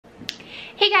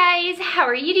Hey guys, how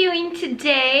are you doing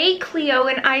today? Cleo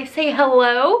and I say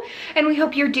hello, and we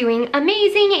hope you're doing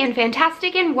amazing and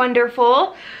fantastic and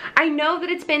wonderful. I know that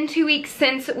it's been 2 weeks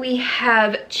since we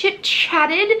have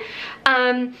chit-chatted.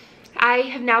 I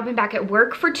have now been back at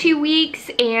work for 2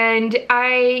 weeks, and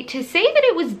to say that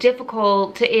it was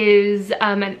difficult is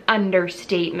an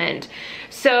understatement.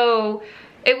 So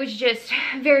it was just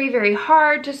very, very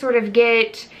hard to sort of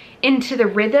get into the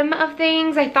rhythm of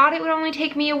things. I thought it would only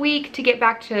take me a week to get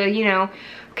back to, you know,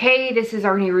 okay, this is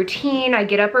our new routine. I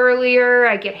get up earlier,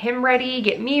 I get him ready,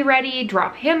 get me ready,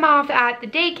 drop him off at the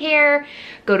daycare,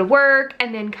 go to work,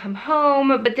 and then come home.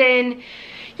 But then,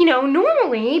 you know,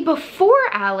 normally before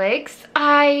Alex,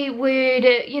 I would,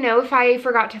 you know, if I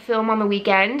forgot to film on the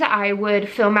weekend, I would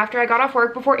film after I got off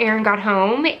work before Aaron got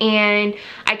home, and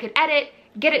I could edit,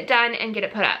 get it done, and get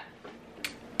it put up.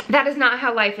 That is not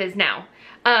how life is now.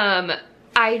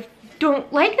 I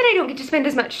don't like that I don't get to spend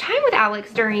as much time with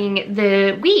Alex during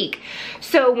the week.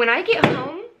 So when I get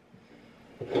home,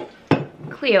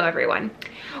 Cleo everyone,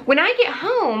 when I get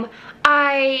home,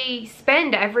 I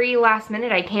spend every last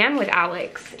minute I can with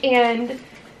Alex. And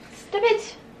stop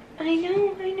it. I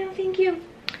know, thank you.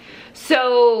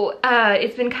 So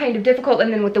it's been kind of difficult,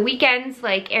 and then with the weekends,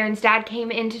 like Aaron's dad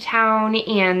came into town,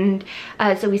 and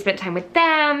so we spent time with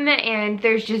them, and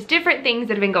there's just different things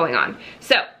that have been going on.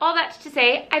 So all that to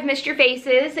say, I've missed your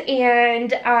faces,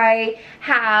 and I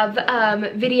have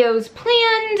videos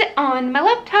planned on my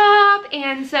laptop,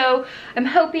 and so I'm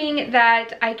hoping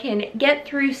that I can get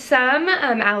through some.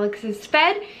 Alex is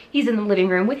fed, he's in the living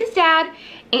room with his dad,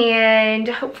 and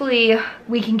hopefully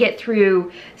we can get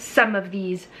through some of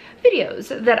these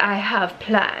videos that I have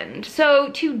planned. So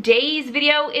today's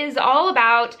video is all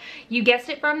about, you guessed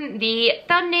it from the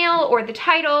thumbnail or the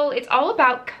title, it's all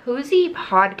about cozy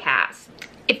podcasts.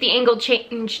 If the angle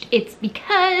changed, it's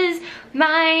because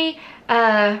my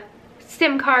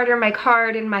SIM card or my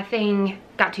card and my thing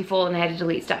got too full and I had to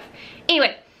delete stuff.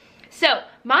 Anyway, so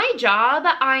my job,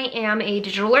 I am a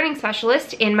digital learning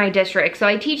specialist in my district. So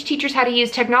I teach teachers how to use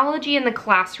technology in the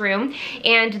classroom.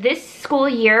 And this school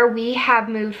year, we have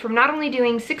moved from not only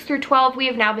doing 6 through 12, we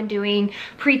have now been doing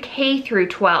pre-K through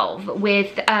 12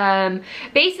 with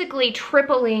basically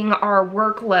tripling our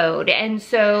workload. And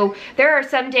so there are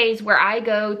some days where I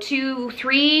go 2,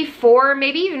 3, 4,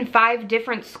 maybe even 5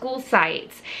 different school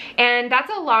sites. And that's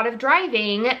a lot of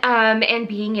driving and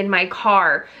being in my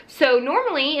car. So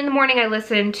normally in the morning I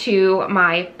listen to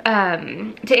my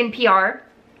to NPR,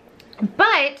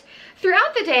 but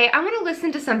throughout the day I want to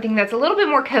listen to something that's a little bit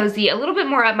more cozy, a little bit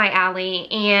more up my alley.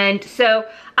 And so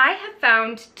I have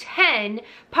found 10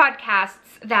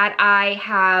 podcasts that I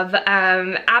have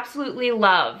absolutely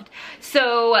loved.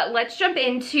 So let's jump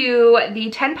into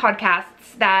the 10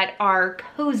 podcasts that are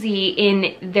cozy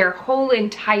in their whole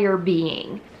entire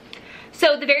being.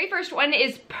 So the very first one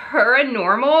is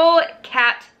Paranormal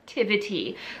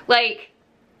Captivity. Like,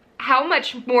 how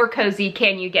much more cozy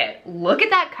can you get? Look at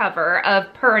that cover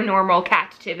of Paranormal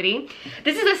Captivity.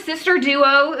 This is a sister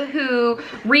duo who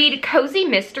read cozy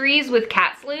mysteries with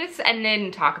cat sleuths and then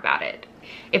talk about it.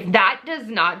 If that does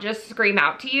not just scream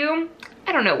out to you,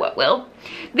 I don't know what will.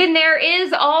 Then there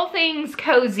is All Things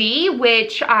Cozy,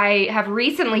 which I have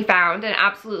recently found and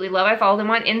absolutely love. I follow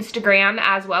them on Instagram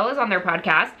as well as on their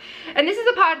podcast. And this is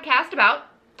a podcast about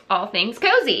all things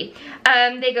cozy.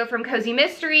 They go from cozy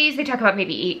mysteries, they talk about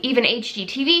maybe even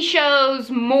HGTV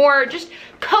shows, more just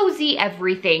cozy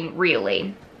everything,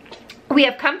 really. We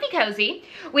have Comfy Cozy,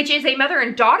 which is a mother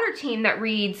and daughter team that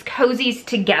reads cozies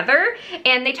together,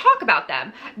 and they talk about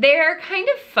them. They're kind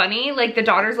of funny, like the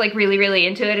daughter's like really, really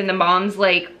into it, and the mom's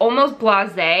like almost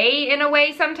blasé in a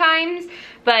way sometimes,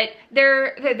 but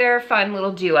they're a fun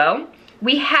little duo.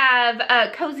 We have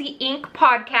a Cozy Inc.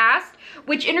 podcast,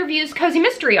 which interviews cozy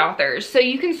mystery authors. So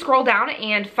you can scroll down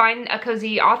and find a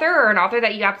cozy author or an author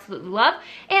that you absolutely love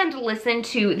and listen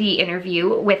to the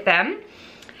interview with them.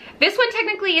 This one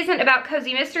technically isn't about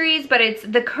cozy mysteries, but it's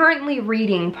the Currently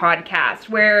Reading podcast,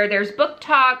 where there's book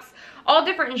talks, all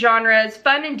different genres,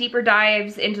 fun and deeper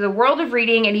dives into the world of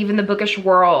reading and even the bookish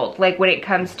world, like when it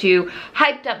comes to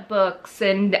hyped up books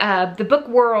and the book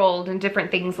world and different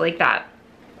things like that.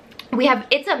 We have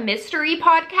It's a Mystery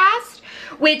podcast,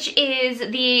 which is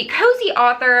the cozy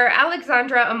author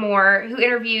Alexandra Amor, who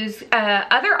interviews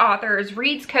other authors,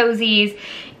 reads cozies,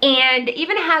 and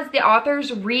even has the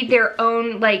authors read their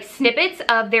own like snippets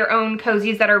of their own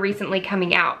cozies that are recently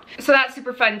coming out. So that's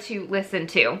super fun to listen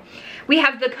to. We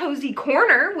have the Cozy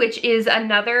Corner, which is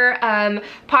another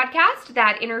podcast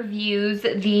that interviews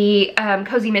the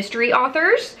cozy mystery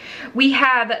authors. We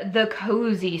have the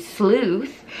Cozy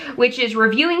Sleuth, which is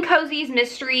reviewing cozies,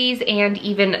 mysteries, and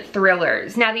even thrillers.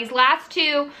 thrillers. Now these last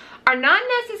two are not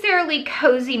necessarily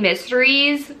cozy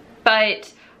mysteries,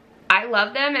 but I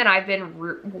love them, and I've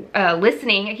been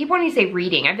listening. I keep wanting to say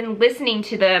reading. I've been listening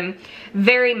to them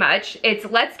very much. It's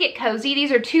Let's Get Cozy.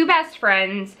 These are two best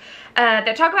friends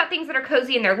that talk about things that are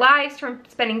cozy in their lives, from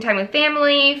spending time with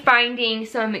family, finding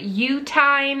some you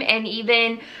time, and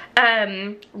even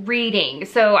reading.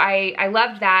 So I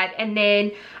loved that. And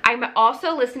then I'm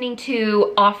also listening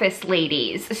to Office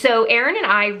Ladies. So Erin and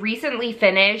I recently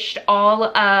finished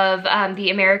all of the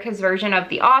America's version of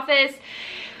The Office.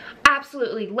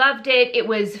 Absolutely loved it. It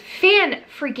was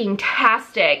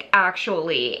fan-freaking-tastic,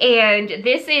 actually. And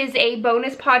this is a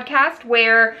bonus podcast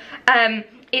where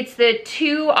it's the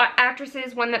two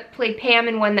actresses, one that played Pam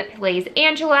and one that plays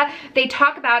Angela. They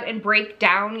talk about and break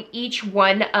down each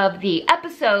one of the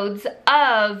episodes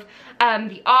of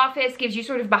The Office, gives you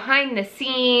sort of behind the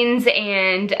scenes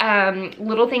and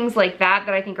little things like that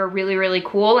that I think are really, really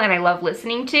cool and I love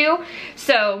listening to.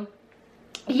 So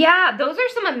yeah, those are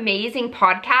some amazing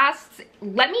podcasts.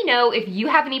 Let me know if you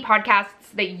have any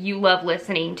podcasts that you love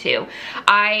listening to.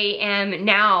 I am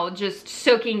now just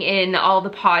soaking in all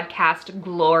the podcast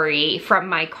glory from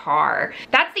my car.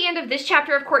 That's the end of this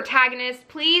chapter of Courtagonist.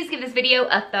 Please give this video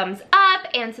a thumbs up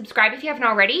and subscribe if you haven't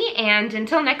already. And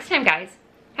until next time, guys,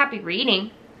 happy reading.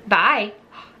 Bye.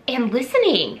 And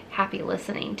listening. Happy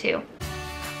listening too.